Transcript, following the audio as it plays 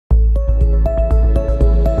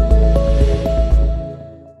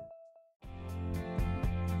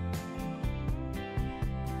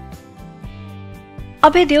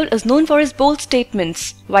Abhay Deol is known for his bold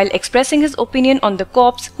statements. While expressing his opinion on the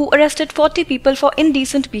cops who arrested 40 people for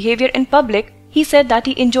indecent behavior in public, he said that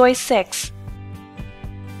he enjoys sex.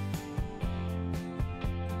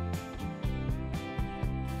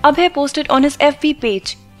 Abhay posted on his FB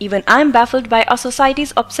page, "Even I am baffled by our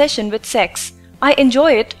society's obsession with sex. I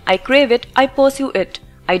enjoy it, I crave it, I pursue it.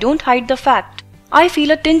 I don't hide the fact. I feel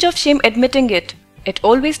a tinge of shame admitting it. It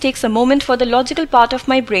always takes a moment for the logical part of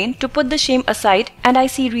my brain to put the shame aside, and I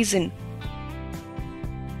see reason.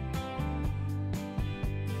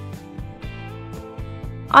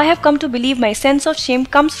 I have come to believe my sense of shame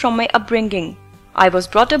comes from my upbringing. I was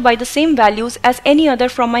brought up by the same values as any other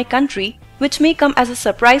from my country, which may come as a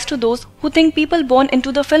surprise to those who think people born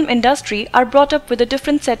into the film industry are brought up with a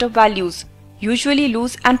different set of values, usually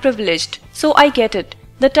loose and privileged. So I get it,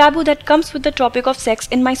 the taboo that comes with the topic of sex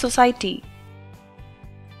in my society.